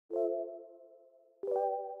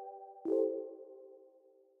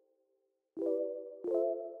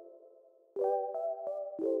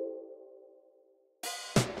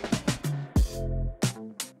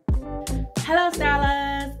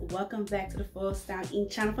welcome back to the FullStyle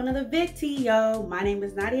Inc. channel for another video. My name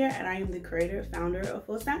is Nadia and I am the creator and founder of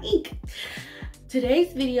FullStyle Inc.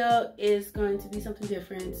 Today's video is going to be something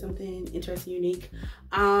different, something interesting, unique.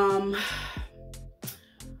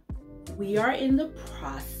 We are in the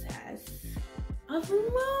process of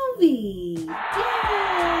moving. Yay!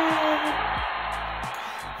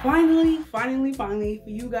 Finally, for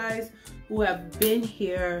you guys who have been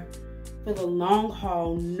here for the long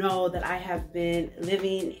haul, know that I have been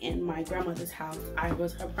living in my grandmother's house. I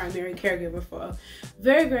was her primary caregiver for a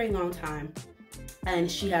very long time,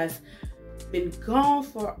 and she has been gone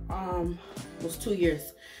for almost 2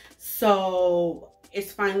 years. So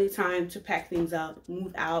it's finally time to pack things up,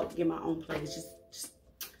 move out, get my own place, just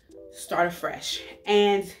start afresh.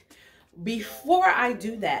 And before I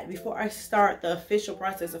do that, before I start the official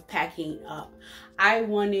process of packing up, I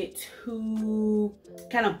wanted to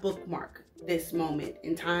kind of bookmark this moment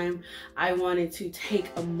in time. I wanted to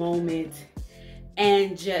take a moment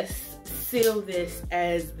and just seal this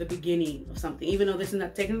as the beginning of something, even though this is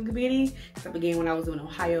not technically the beginning, because I began when I was in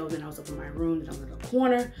Ohio, then I was up in my room, then I was in the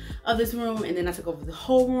corner of this room, and then I took over the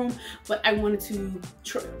whole room. But I wanted to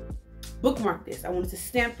bookmark this. I wanted to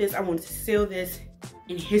stamp this. I wanted to seal this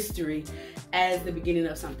in history as the beginning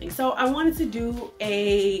of something. So I wanted to do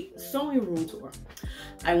a sewing room tour.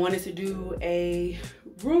 I wanted to do a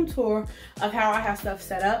room tour of how I have stuff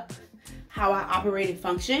set up, how I operate and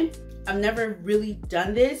function. I've never really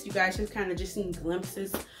done this. You guys just kind of just seen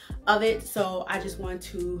glimpses of it. So I just want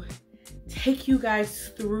to take you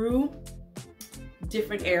guys through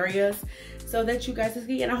different areas so that you guys can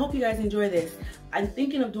see, and I hope you guys enjoy this. I'm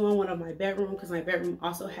thinking of doing one of my bedroom, because my bedroom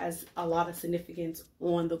also has a lot of significance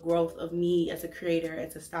on the growth of me as a creator,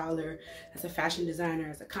 as a styler, as a fashion designer,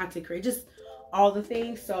 as a content creator, just all the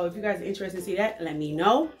things. So if you guys are interested to see that, let me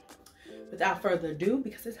know. Without further ado,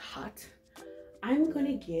 because it's hot, I'm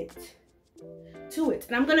gonna get to it.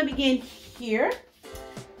 And I'm gonna begin here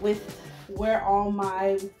with where all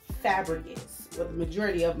my fabric is, or the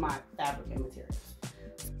majority of my fabric and materials.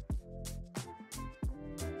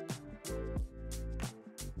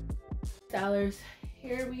 Stylers,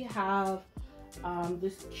 here we have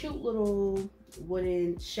this cute little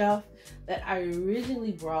wooden shelf that I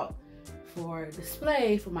originally brought for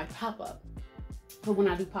display for my pop-up, for when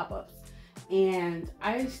I do pop-ups. And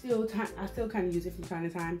I still kind of use it from time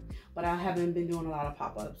to time, but I haven't been doing a lot of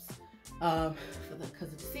pop-ups because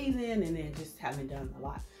of the season, and then just haven't done a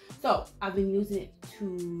lot. So I've been using it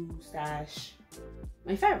to stash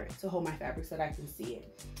my fabric, to hold my fabric so that I can see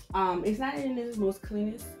it. It's not in its most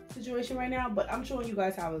cleanest situation right now, but I'm showing you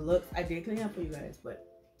guys how it looks. I did clean it up for you guys, but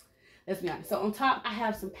let's be honest. So on top, I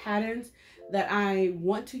have some patterns that I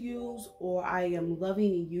want to use, or I am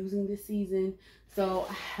loving and using this season. So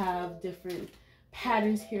I have different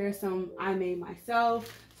patterns here. Some I made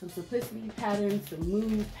myself, some simplicity patterns, some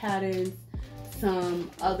mood patterns,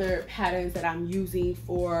 some other patterns that I'm using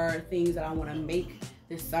for things that I want to make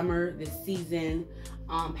this summer, this season.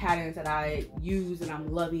 Patterns that I use and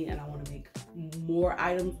I'm loving, and I want to make more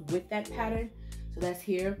items with that pattern. So that's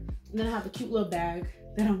here. And then I have a cute little bag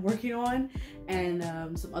that I'm working on, and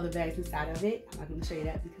some other bags inside of it. I'm not going to show you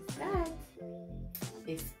that because that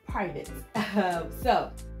is private.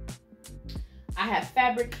 So I have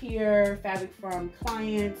fabric here, fabric from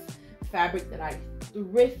clients, fabric that I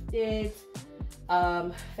thrifted,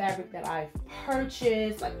 fabric that I've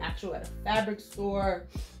purchased, like actual at a fabric store.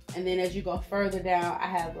 And then as you go further down, I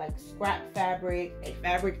have like scrap fabric, a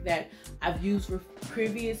fabric that I've used for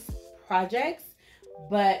previous projects,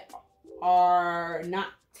 but are not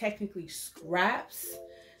technically scraps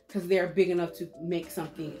because they're big enough to make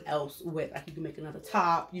something else with. Like you can make another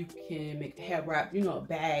top, you can make a hair wrap, you know, a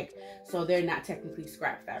bag. So they're not technically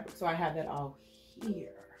scrap fabric. So I have that all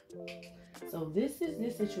here. So this is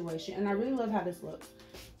this situation, and I really love how this looks.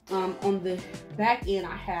 On the back end,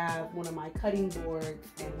 I have one of my cutting boards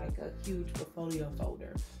and like a huge portfolio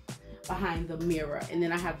folder behind the mirror. And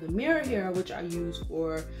then I have the mirror here, which I use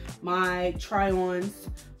for my try-ons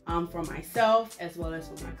for myself, as well as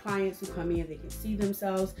for my clients who come in, they can see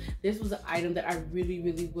themselves. This was an item that I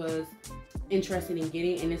really was interested in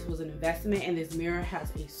getting, and this was an investment. And this mirror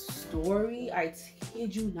has a story. I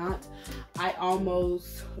kid you not, I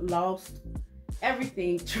almost lost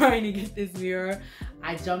everything trying to get this mirror.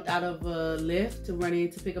 I jumped out of a lift to run in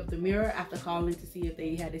to pick up the mirror after calling to see if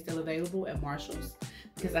they had it still available at Marshall's,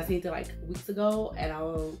 because I seen it like weeks ago and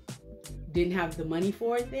I didn't have the money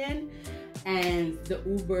for it then. And the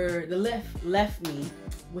Lyft left me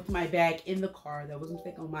with my bag in the car. That was a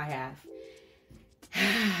mistake on my half.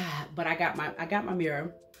 But I got my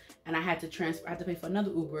mirror, and I had to pay for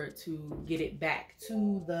another Uber to get it back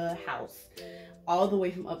to the house, all the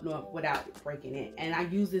way from up north without breaking it. And I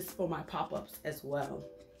use this for my pop-ups as well.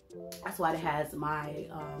 That's why it has my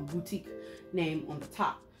boutique name on the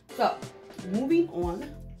top. So moving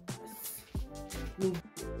on.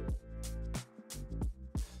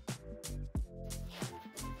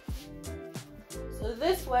 So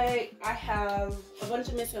this way I have a bunch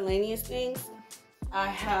of miscellaneous things. I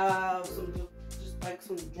have some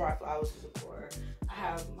dry flowers to decor. I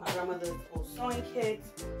have my grandmother's old sewing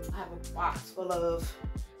kits. I have a box full of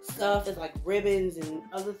stuff. It's like ribbons and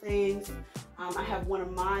other things. I have one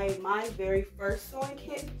of my very first sewing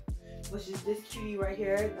kit, which is this cutie right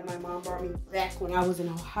here that my mom brought me back when I was in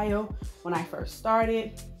Ohio when I first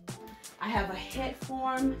started. I have a head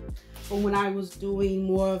form for when I was doing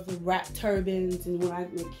more of the wrap turbans and when I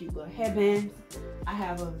make cute little headbands. I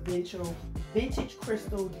have a vintage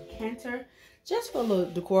crystal decanter just for a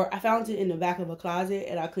little decor. I found it in the back of a closet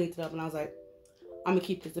and I cleaned it up and I was like, I'm gonna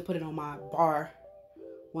keep this and put it on my bar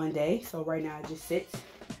one day. So right now it just sits.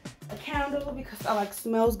 A candle because I like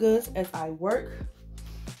smells good as I work.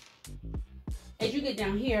 As you get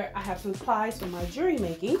down here, I have some supplies for my jewelry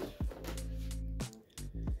making.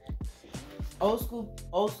 Old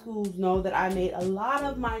schools know that I made a lot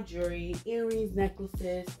of my jewelry, earrings,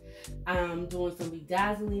 necklaces. I'm doing some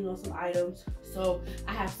bedazzling on some items. So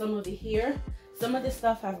I have some of it here. Some of this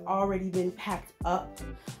stuff have already been packed up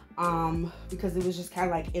because it was just kind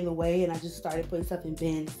of like in the way and I just started putting stuff in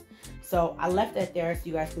bins. So I left that there so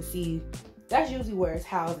you guys can see that's usually where it's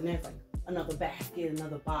housed, and there's like another basket,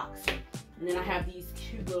 another box. And then I have these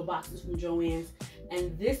cute little boxes from Joann's,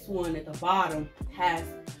 and this one at the bottom has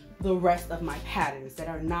the rest of my patterns that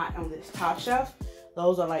are not on this top shelf.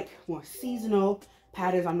 Those are like more seasonal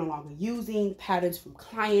patterns I'm no longer using, patterns from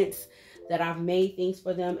clients that I've made things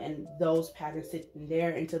for them, and those patterns sit in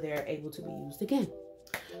there until they're able to be used again.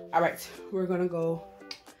 All right, we're gonna go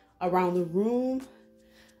around the room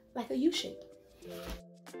like a U shape.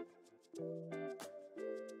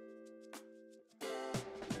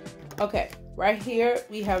 Okay, right here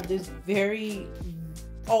we have this very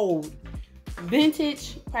old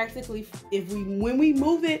vintage, practically when we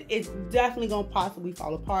move it, it's definitely gonna possibly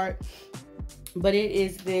fall apart. But it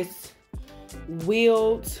is this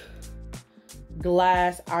wheeled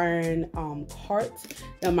glass iron cart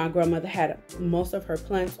that my grandmother had most of her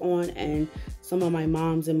plants on, and some of my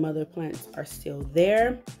mom's and mother plants are still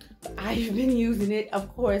there. But I've been using it, of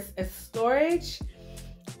course, as storage.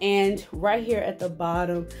 And right here at the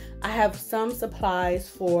bottom, I have some supplies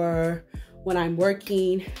for when I'm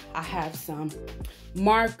working. I have some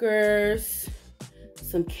markers,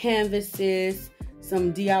 some canvases,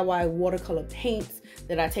 some DIY watercolor paints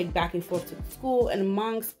that I take back and forth to the school, and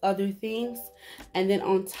amongst other things. And then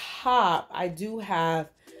on top, I do have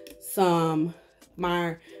some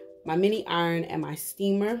my mini iron and my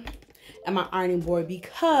steamer and my ironing board,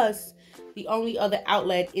 because the only other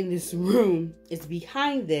outlet in this room is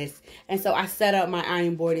behind this. And so I set up my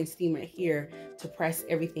ironing board and steamer here to press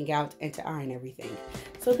everything out and to iron everything.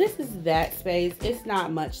 So this is that space. It's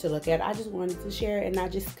not much to look at. I just wanted to share it and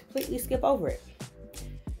not just completely skip over it.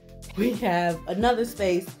 We have another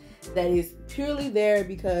space that is purely there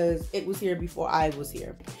because it was here before I was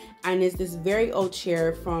here. And it's this very old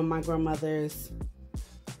chair from my grandmother's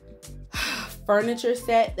furniture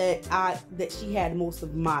set that she had most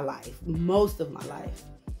of my life.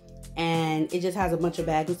 And it just has a bunch of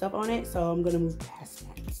bags and stuff on it, so I'm gonna move past that.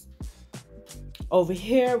 Over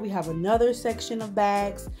here we have another section of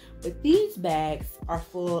bags, but these bags are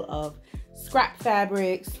full of scrap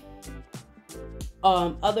fabrics,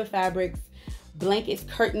 other fabrics, blankets,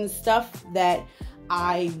 curtains, stuff that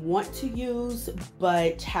I want to use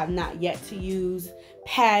but have not yet to use,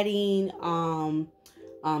 padding,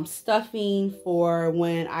 stuffing for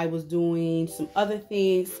when I was doing some other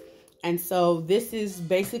things. And so this is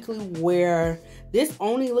basically where this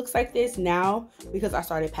only looks like this now because I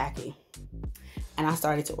started packing and I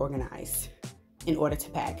started to organize in order to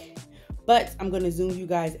pack. But I'm going to zoom you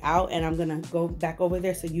guys out and I'm going to go back over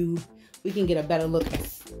there so we can get a better look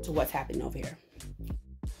as to what's happening over here.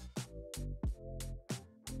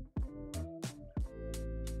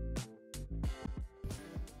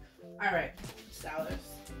 All right, stylers.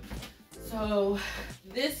 So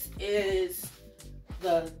this is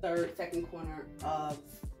the second corner of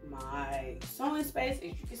my sewing space. As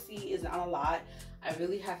you can see, it's not a lot. I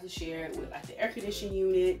really have to share it with like the air conditioning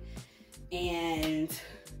unit and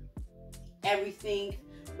everything.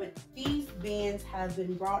 But these bins have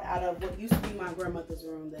been brought out of what used to be my grandmother's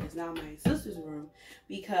room that is now my sister's room,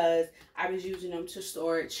 because I was using them to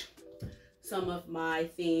storage some of my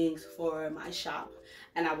things for my shop,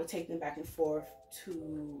 and I would take them back and forth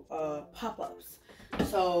to pop-ups.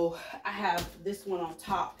 So I have this one on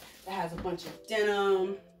top that has a bunch of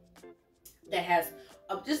denim, that has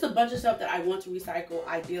just a bunch of stuff that I want to recycle,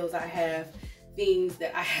 ideals I have, things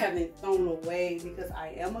that I haven't thrown away because I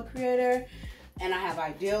am a creator and I have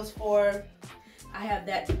ideals for. I have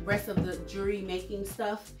that rest of the jewelry making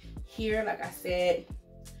stuff here, like I said,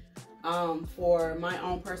 for my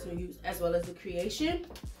own personal use as well as the creation.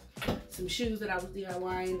 Some shoes that I was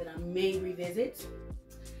DIYing that I may revisit.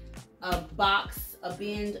 A box, a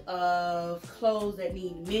bin of clothes that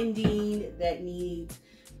need mending, that need,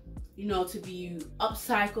 you know, to be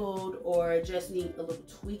upcycled or just need a little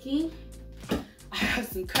tweaking. I have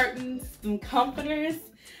some curtains, some comforters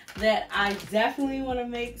that I definitely want to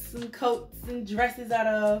make some coats and dresses out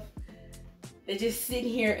of. They're just sitting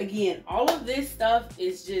here. Again, all of this stuff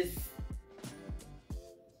is just,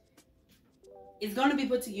 it's going to be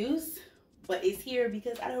put to use, but it's here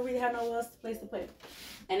because I don't really have no else place to put it.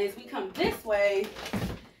 And as we come this way,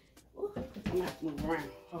 ooh, I'm gonna have to move around.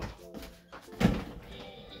 Oh.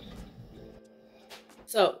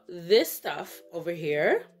 So this stuff over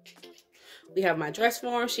here, we have my dress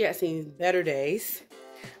form. She has seen better days.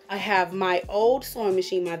 I have my old sewing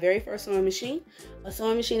machine, my very first sewing machine, a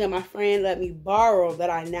sewing machine that my friend let me borrow that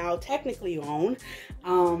I now technically own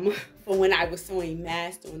for when I was sewing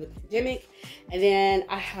masks during the pandemic. And then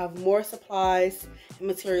I have more supplies and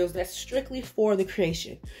materials that's strictly for the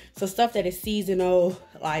creation. So stuff that is seasonal,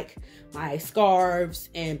 like my scarves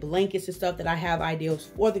and blankets and stuff that I have ideals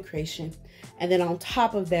for the creation. And then on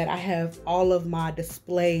top of that, I have all of my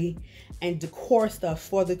display and decor stuff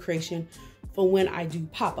for the creation for when I do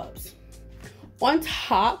pop-ups. On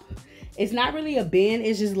top, it's not really a bin,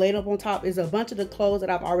 it's just laid up on top, is a bunch of the clothes that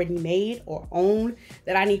I've already made or own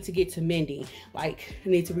that I need to get to mending. Like, I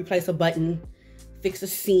need to replace a button, fix a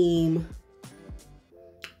seam,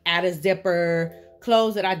 add a zipper,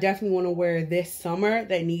 clothes that I definitely want to wear this summer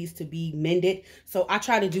that needs to be mended. So I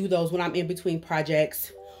try to do those when I'm in between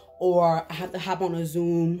projects, or I have to hop on a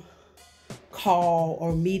Zoom call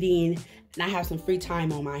or meeting and I have some free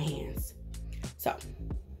time on my hands. So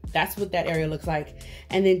that's what that area looks like.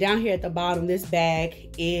 And then down here at the bottom, this bag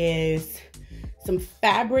is some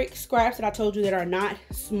fabric scraps that I told you that are not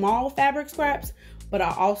small fabric scraps, but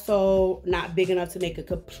are also not big enough to make a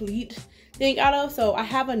complete thing out of. So I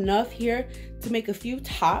have enough here to make a few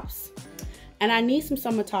tops, and I need some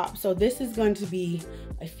summer tops. So this is going to be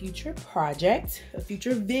a future project, a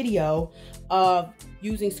future video of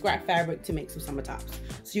using scrap fabric to make some summer tops.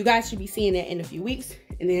 So you guys should be seeing it in a few weeks.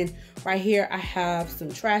 And then right here, I have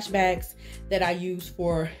some trash bags that I use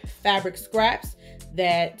for fabric scraps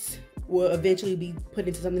that will eventually be put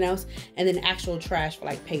into something else. And then actual trash for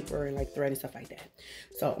like paper and like thread and stuff like that.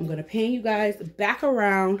 So I'm gonna pan you guys back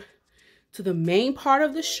around to the main part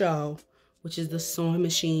of the show, which is the sewing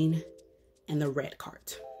machine and the red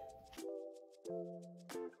cart.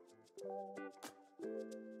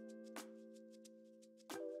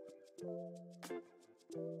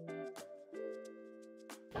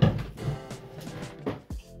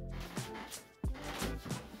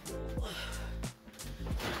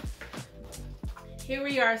 Here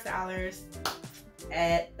we are, stylers,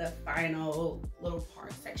 at the final little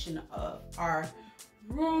part section of our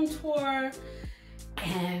room tour.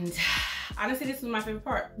 And honestly, this is my favorite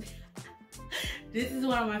part. This is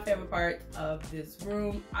one of my favorite parts of this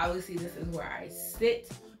room. Obviously, this is where I sit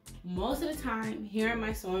most of the time here in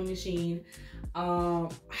my sewing machine. How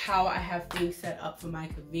I have things set up for my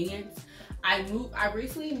convenience. I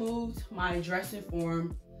recently moved my dressing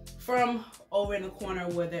form from over in the corner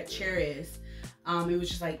where that chair is. It was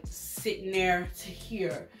just like sitting there to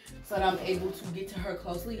here, so that I'm able to get to her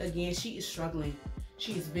closely. Again, she is struggling.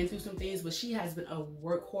 She has been through some things, but she has been a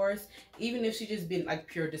workhorse, even if she just been like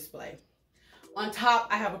pure display. On top,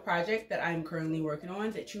 I have a project that I'm currently working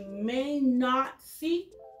on that you may not see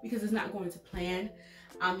because it's not going to plan.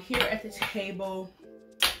 Here at the table,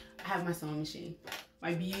 I have my sewing machine.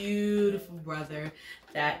 My beautiful brother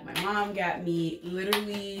that my mom got me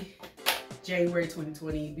literally January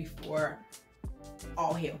 2020 before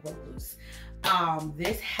all hell broke loose.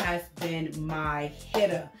 This has been my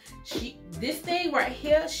hitter. This thing right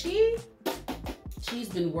here, she's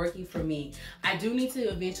been working for me. I do need to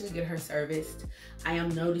eventually get her serviced. I am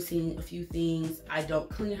noticing a few things. I don't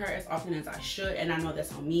clean her as often as I should, and I know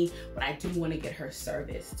that's on me, but I do want to get her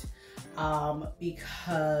serviced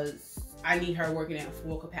because I need her working at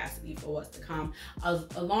full capacity for what's to come.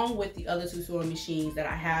 Along with the other 2 sewing machines that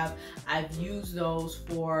I have, I've used those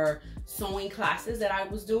for sewing classes that I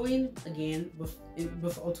was doing, again,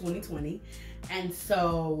 before 2020. And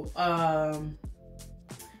so I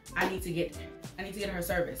need to get her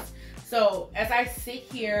service. So as I sit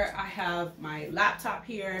here, I have my laptop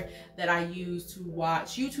here that I use to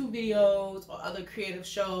watch YouTube videos or other creative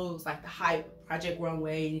shows like The Hype, Project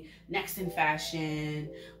Runway, Next in Fashion,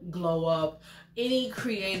 Glow Up, any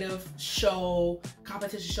creative show,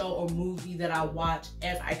 competition show, or movie that I watch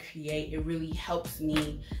as I create. It really helps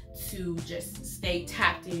me to just stay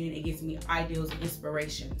tapped in. It gives me ideas and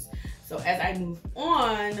inspirations. So as I move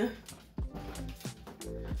on,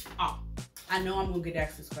 I know I'm gonna get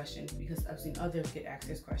asked this question because I've seen others get asked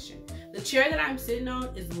this question. The chair that I'm sitting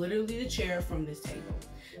on is literally the chair from this table.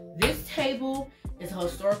 This table is a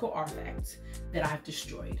historical artifact that I've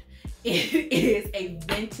destroyed. It is a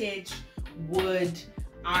vintage wood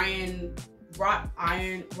black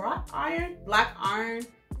iron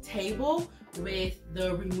table with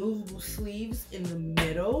the removable sleeves in the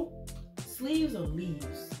middle. Sleeves or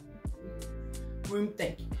leaves?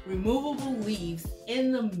 Thank you. Removable leaves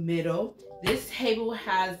in the middle. This table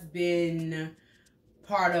has been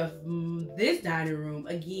part of this dining room,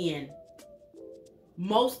 again,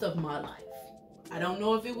 most of my life. I don't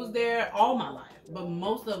know if it was there all my life, but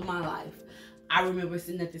most of my life. I remember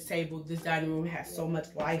sitting at this table. This dining room has so much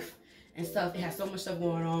life and stuff. It has so much stuff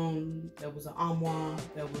going on. There was an armoire,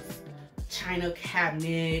 there was a china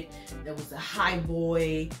cabinet, there was a high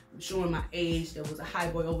boy. I'm showing my age. There was a high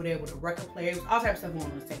boy over there with a record player. There was all types of stuff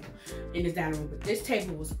going on this table in this dining room. But this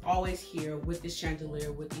table was always here with this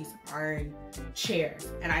chandelier, with these iron chairs.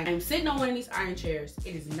 And I am sitting on one of these iron chairs.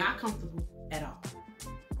 It is not comfortable at all.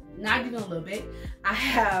 Not even a little bit. I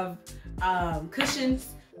have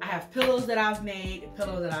cushions. I have pillows that I've made,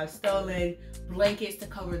 pillows that I've stolen, blankets to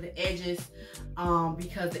cover the edges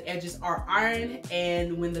because the edges are iron,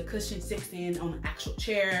 and when the cushion sinks in on the actual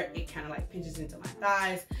chair, it kind of like pinches into my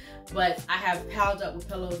thighs. But I have piled up with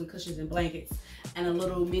pillows and cushions and blankets and a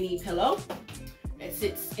little mini pillow that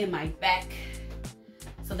sits in my back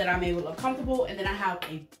so that I'm able to look comfortable. And then I have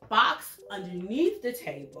a box underneath the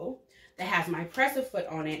table that has my presser foot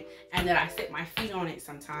on it, and that I sit my feet on it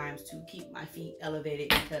sometimes to keep my feet elevated,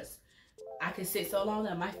 because I can sit so long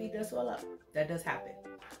that my feet does swell up. That does happen.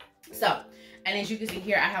 So, and as you can see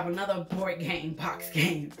here, I have another board game, box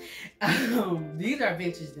game. These are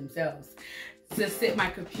vintage themselves. To sit my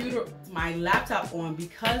computer, my laptop on,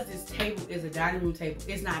 because this table is a dining room table,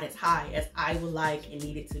 it's not as high as I would like and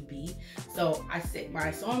need it to be. So I sit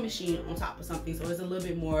my sewing machine on top of something, so it's a little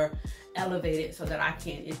bit more elevated so that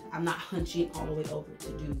I'm not hunching all the way over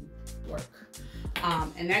to do work.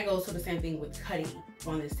 And that goes to the same thing with cutting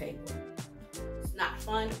on this table. It's not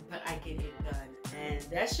fun, but I get it done. And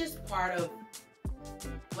that's just part of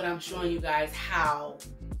what I'm showing you guys, how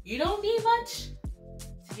you don't need much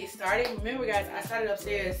to get started. Remember guys, I started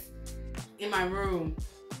upstairs in my room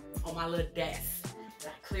on my little desk that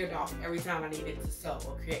I cleared off every time I needed to sew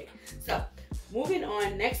or create. So moving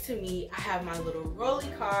on, next to me I have my little rolly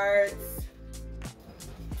cards.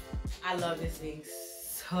 I love this thing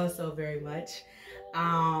so very much.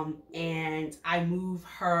 And I move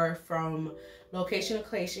her from location to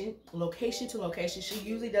location. She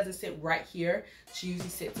usually doesn't sit right here. She usually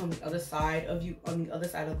sits on the other side of you, on the other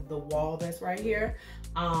side of the wall that's right here.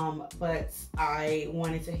 But I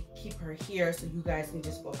wanted to keep her here so you guys can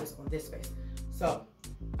just focus on this space. So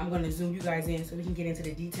I'm going to zoom you guys in so we can get into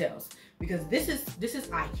the details, because this is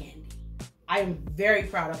eye candy. I am very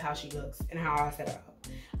proud of how she looks and how I set her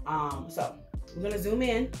up. So we're going to zoom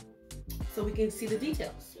in so we can see the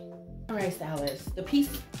details. All right, stylists, the piece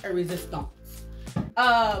de resistance.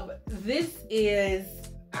 This is,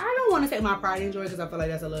 I don't want to say my pride and joy because I feel like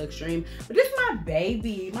that's a little extreme, but this is my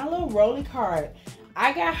baby, my little rolly cart.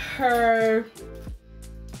 I got her,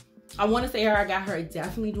 I want to say I got her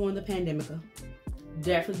definitely during the pandemic,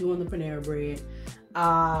 definitely doing the Panera Bread,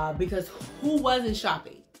 because who wasn't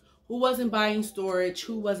shopping? Who wasn't buying storage?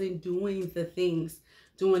 Who wasn't doing the things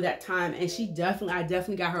during that time? And I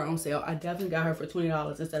definitely got her on sale. I definitely got her for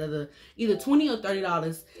 $20 instead of the either $20 or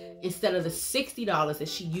 $30 instead of the $60 that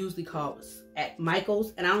she usually costs at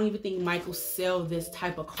Michael's. And I don't even think Michael's sell this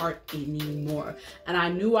type of cart anymore. And I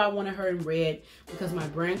knew I wanted her in red because my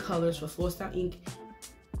brand colors for FullStyle ink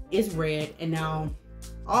is red, and now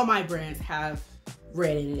all my brands have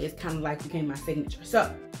red in it. It's kind of like became my signature. So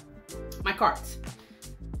my carts.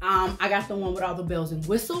 I got the one with all the bells and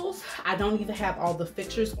whistles. I don't even have all the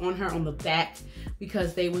fixtures on her on the back,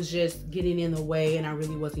 because they was just getting in the way and I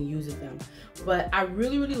really wasn't using them. But I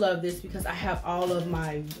really love this because I have all of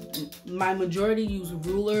my majority use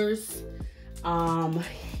rulers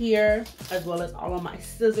here, as well as all of my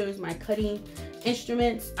scissors, my cutting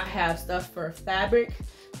instruments. I have stuff for fabric.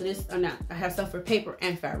 So this, I have stuff for paper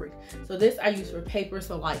and fabric. So this I use for paper,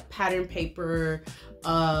 so like pattern paper,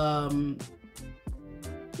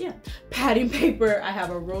 pattern paper. I have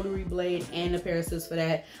a rotary blade and a pair of scissors for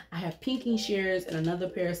that. I have pinking shears and another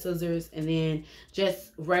pair of scissors, and then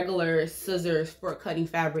just regular scissors for cutting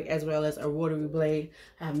fabric, as well as a rotary blade.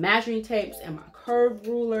 I have measuring tapes and my curved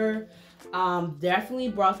ruler. Definitely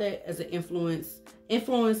brought that as an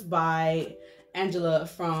influenced by Angela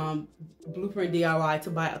from Blueprint DIY to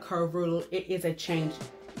buy a curved ruler. It is a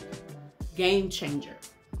game changer.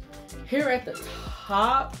 Here at the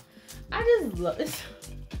top, I just love this.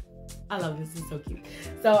 I love this, it's so cute.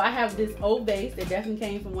 So I have this old vase that definitely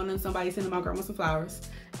came from somebody sending my grandma some flowers,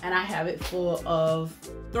 and I have it full of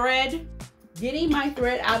thread. Getting my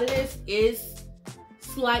thread out of this is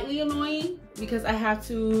slightly annoying because I have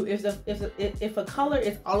to, if a color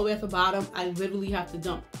is all the way at the bottom, I literally have to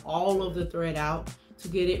dump all of the thread out to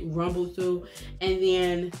get it rumbled through, and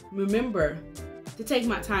then remember to take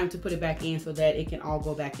my time to put it back in so that it can all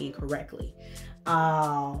go back in correctly,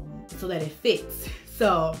 so that it fits.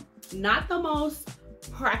 So not the most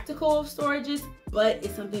practical of storages, but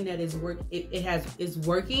it's something that is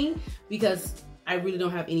working because I really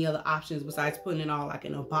don't have any other options besides putting it all like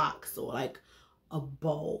in a box or like a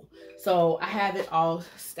bowl. So I have it all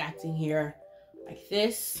stacked in here like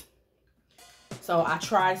this. So I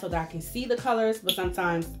try so that I can see the colors, but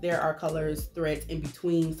sometimes there are threads in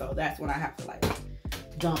between, so that's when I have to like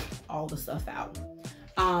dump all the stuff out.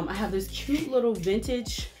 I have this cute little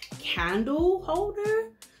vintage candle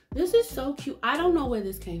holder. This is so cute. I don't know where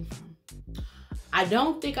this came from. I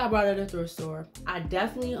don't think I brought it at a thrift store. I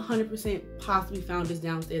definitely 100% possibly found this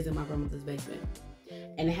downstairs in my grandmother's basement.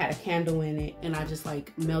 And it had a candle in it, and I just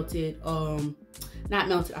like melted, not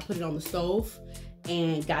melted, I put it on the stove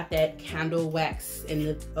and got that candle wax and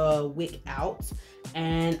the wick out.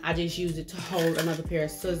 And I just used it to hold another pair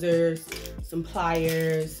of scissors, some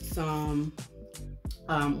pliers, some,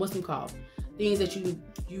 what's them called? Things that you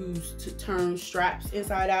use to turn straps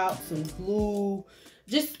inside out, some glue,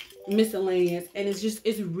 just miscellaneous. And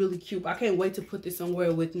it's really cute. I can't wait to put this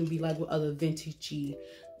somewhere with and be like with other vintagey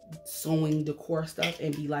sewing decor stuff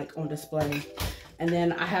and be like on display. And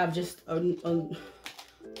then I have just a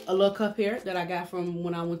little cup here that I got from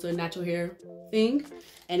when I went to a natural hair thing,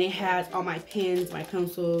 and it has all my pens, my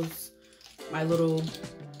pencils, my little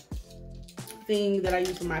thing that I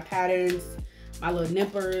use for my patterns, my little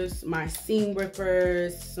nippers, my seam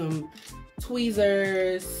rippers, some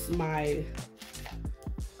tweezers, my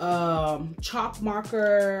chalk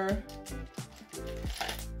marker,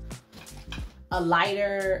 a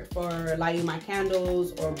lighter for lighting my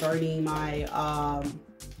candles or burning my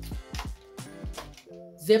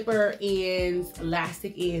zipper ends,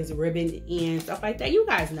 elastic ends, ribbon ends, stuff like that. You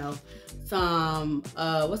guys know. Some,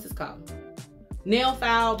 what's this called? Nail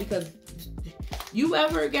file, because you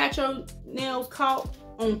ever got your nails caught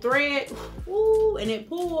on thread, ooh, and it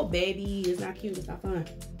pulled, baby, it's not cute, it's not fun.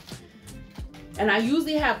 And I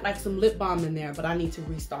usually have like some lip balm in there, but I need to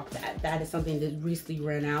restock that. That is something that recently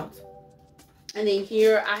ran out. And then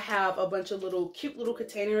here I have a bunch of cute little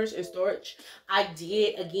containers and storage. I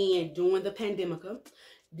did, again, during the pandemica,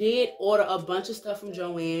 did order a bunch of stuff from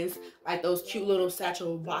Joann's, like those cute little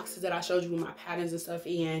satchel boxes that I showed you with my patterns and stuff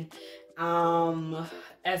in,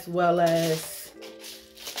 as well as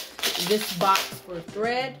this box for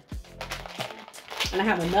thread. And I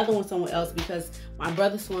have another one somewhere else because my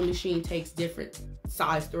brother's sewing machine takes different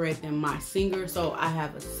size thread than my Singer, so I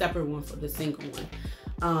have a separate one for the Singer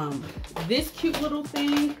one. This cute little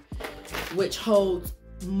thing, which holds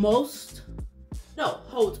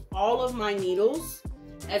all of my needles,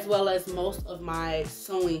 as well as most of my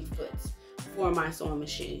sewing foots for my sewing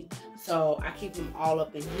machine. So I keep them all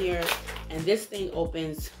up in here, and this thing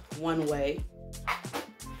opens one way,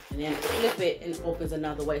 and then I flip it and it opens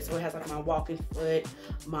another way. So it has like my walking foot,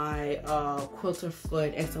 my quilter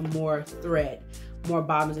foot, and some more thread, more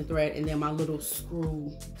bobbins and thread, and then my little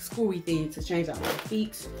screwy thing to change out my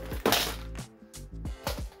feet.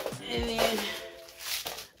 And then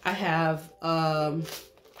I have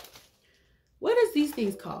what is these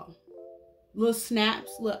things called? Little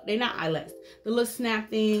snaps. Look, they're not eyelets. The little snap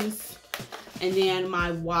things. And then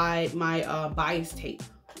my bias tape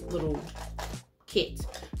little kit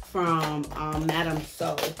from Madame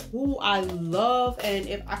So, who I love. And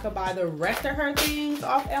if I could buy the rest of her things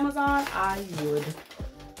off Amazon, I would.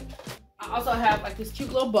 I also have like this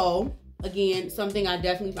cute little bowl Again, something I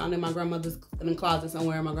definitely found in my grandmother's in the closet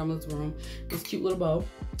somewhere in my grandmother's room. This cute little bow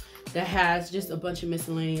that has just a bunch of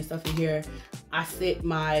miscellaneous stuff in here. I sit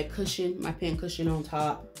my cushion, my pen cushion on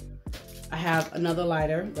top. I have another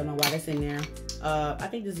lighter. Don't know why that's in there. I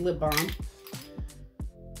think this is lip balm.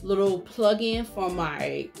 Little plug-in for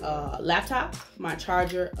my laptop, my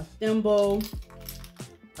charger, a thimble,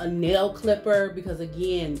 a nail clipper, because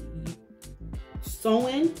again,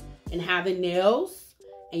 sewing and having nails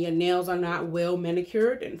and your nails are not well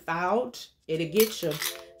manicured and filed, it'll get you.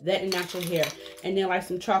 That and natural hair. And then like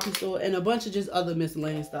some chalky soil and a bunch of just other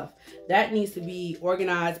miscellaneous stuff. That needs to be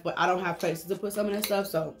organized, but I don't have places to put some of that stuff,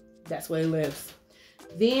 so that's where it lives.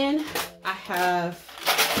 Then I have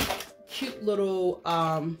cute little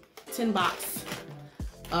tin box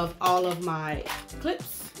of all of my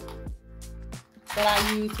clips that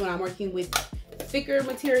I use when I'm working with thicker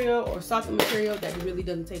material or softer material that really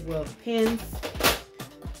doesn't take well with pens.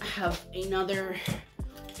 I have another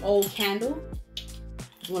old candle.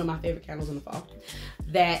 It's one of my favorite candles in the fall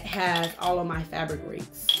that has all of my fabric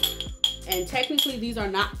weights. And technically these are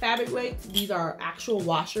not fabric weights. These are actual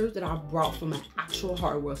washers that I brought from an actual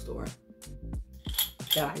hardware store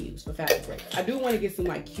that I use for fabric weights. I do want to get some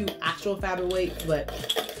like cute actual fabric weights, but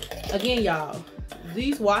again, y'all,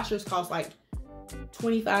 these washers cost like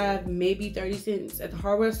 25, maybe 30 cents at the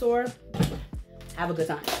hardware store. Have a good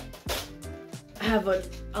time. I have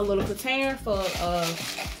a little container full of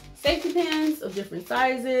safety pins of different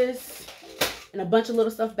sizes and a bunch of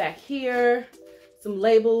little stuff back here. Some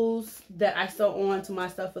labels that I sew on to my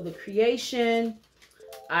stuff for the creation.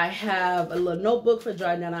 I have a little notebook for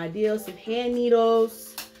jotting down ideas, some hand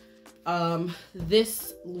needles,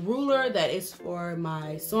 this ruler that is for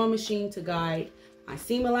my sewing machine to guide my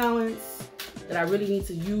seam allowance that I really need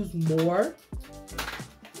to use more.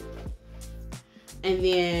 And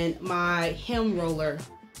then my hem roller,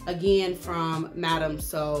 again from Madam.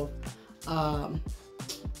 So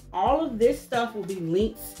all of this stuff will be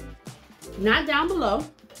linked, not down below.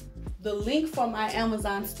 The link for my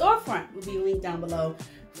Amazon storefront will be linked down below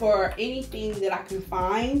for anything that I can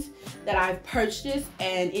find that I've purchased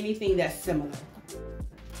and anything that's similar.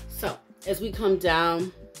 So as we come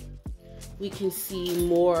down, we can see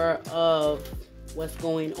more of what's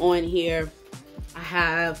going on here. I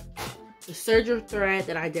have the serger thread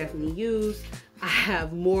that I definitely use. I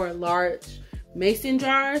have more large mason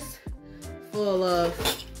jars full of,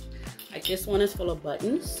 like this one is full of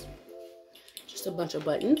buttons, just a bunch of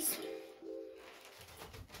buttons.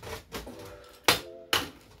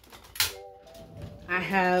 I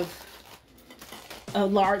have a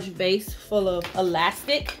large vase full of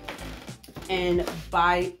elastic and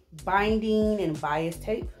binding and bias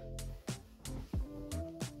tape.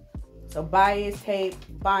 So bias tape,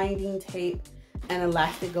 binding tape, and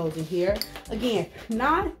elastic goes in here. Again,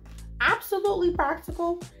 not absolutely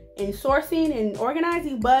practical in sourcing and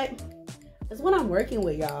organizing, but that's what I'm working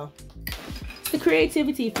with, y'all. It's the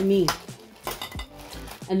creativity for me.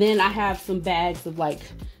 And then I have some bags of like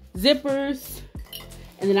zippers.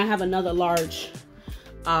 And then I have another large,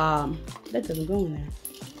 that doesn't go in there.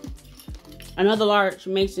 Another large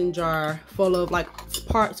mason jar full of like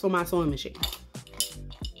parts for my sewing machine.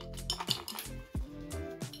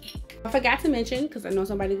 I forgot to mention, because I know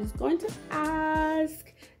somebody was going to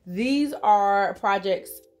ask, these are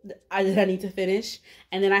projects that I need to finish.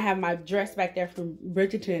 And then I have my dress back there from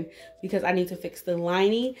Bridgerton because I need to fix the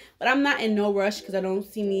lining. But I'm not in no rush because I don't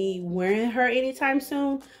see me wearing her anytime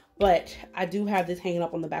soon. But I do have this hanging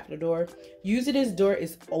up on the back of the door. Usually this door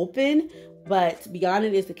is open, but beyond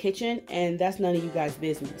it is the kitchen, and that's none of you guys'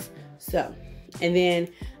 business. So, and then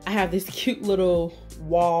I have this cute little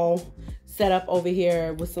wall set up over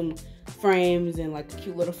here with some frames and like a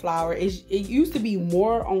cute little flower. It used to be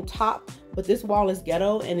more on top, but this wall is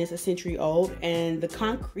ghetto and it's a century old, and the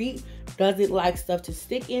concrete doesn't like stuff to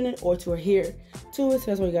stick in it or to adhere to it. So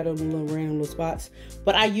that's why you got those little random little spots.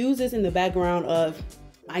 But I use this in the background of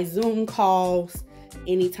my Zoom calls,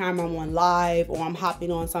 anytime I'm on live or I'm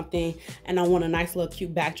hopping on something and I want a nice little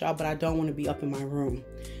cute backdrop, but I don't want to be up in my room.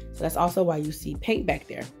 So that's also why you see paint back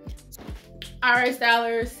there. All right,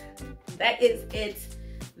 stylers, that is it.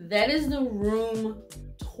 That is the room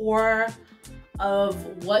tour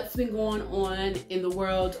of what's been going on in the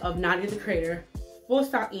world of Nadia the Creator,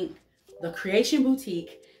 FullStyle Inc., the Creation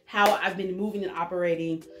Boutique, how I've been moving and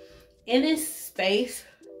operating in this space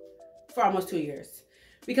for almost 2 years.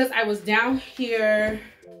 Because I was down here,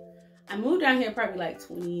 I moved down here probably like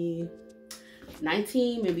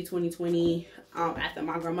 2019, maybe 2020, after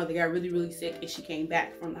my grandmother got really, really sick and she came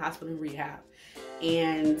back from the hospital rehab.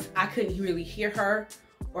 And I couldn't really hear her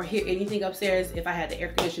or hear anything upstairs if I had the air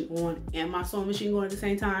conditioning on and my sewing machine going at the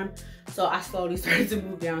same time. So I slowly started to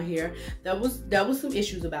move down here. There was some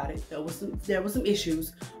issues about it. There was some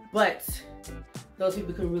issues, but those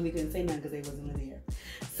people couldn't say nothing because they wasn't living here.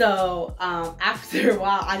 So after a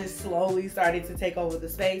while, I just slowly started to take over the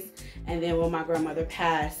space. And then when my grandmother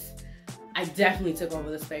passed, I definitely took over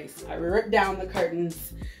the space. I ripped down the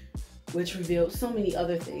curtains, which revealed so many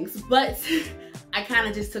other things, but I kind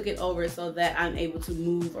of just took it over so that I'm able to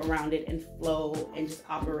move around it and flow and just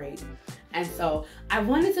operate. And so I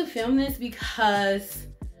wanted to film this because,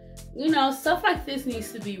 you know, stuff like this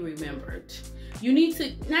needs to be remembered. You need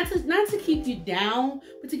to, not to keep you down,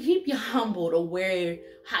 but to keep you humble to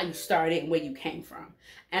how you started and where you came from.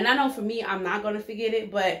 And I know for me, I'm not gonna forget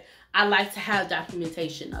it, but I like to have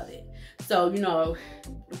documentation of it. So, you know,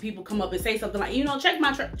 when people come up and say something like, you know, check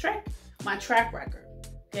my track record,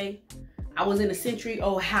 okay? I was in a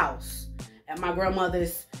century-old house at my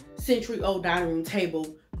grandmother's century-old dining room table,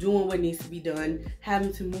 doing what needs to be done,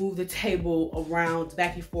 having to move the table around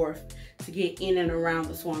back and forth to get in and around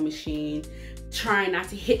the sewing machine, trying not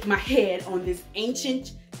to hit my head on this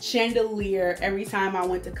ancient chandelier every time I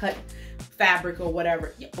went to cut fabric or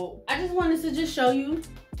whatever. I just wanted to just show you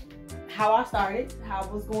how I started, how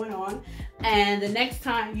it was going on. And the next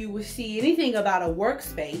time you will see anything about a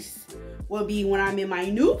workspace will be when I'm in my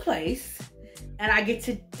new place and I get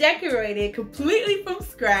to decorate it completely from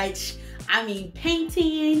scratch. I mean,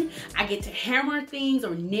 painting, I get to hammer things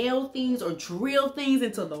or nail things or drill things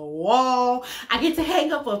into the wall. I get to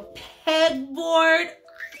hang up a pegboard.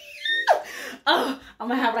 Oh, I'm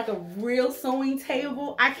gonna have like a real sewing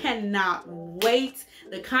table. I cannot wait.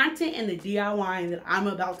 The content and the DIY that I'm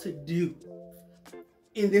about to do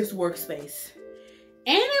in this workspace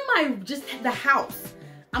and in the house.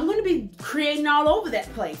 I'm gonna be creating all over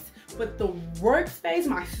that place. But the workspace,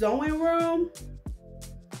 my sewing room,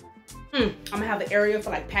 I'm gonna have the area for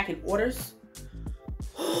like packing orders.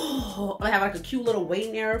 I'm gonna have like a cute little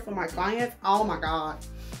waiting area for my clients. Oh my God,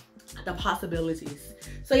 the possibilities.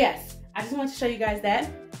 So yes, I just wanted to show you guys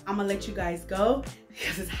that. I'm gonna let you guys go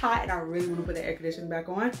because it's hot and I really want to put the air conditioning back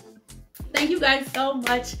on. Thank you guys so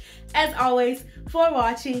much, as always, for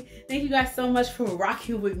watching. Thank you guys so much for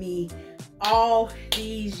rocking with me all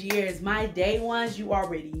these years. My day ones, you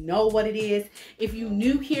already know what it is. If you're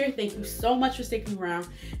new here, thank you so much for sticking around.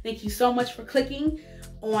 Thank you so much for clicking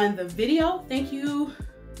on the video. Thank you.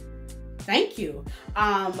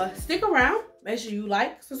 Stick around. Make sure you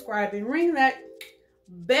like, subscribe, and ring that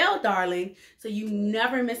bell, darling, so you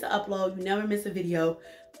never miss an upload, you never miss a video,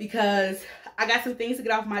 because I got some things to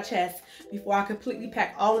get off my chest before I completely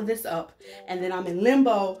pack all of this up, and then I'm in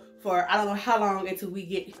limbo for I don't know how long until we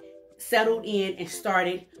get settled in and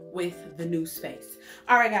started with the new space.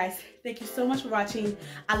 All right, guys, thank you so much for watching.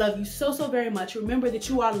 I love you so, so very much. Remember that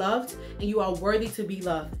you are loved and you are worthy to be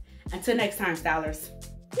loved. Until next time, stylers.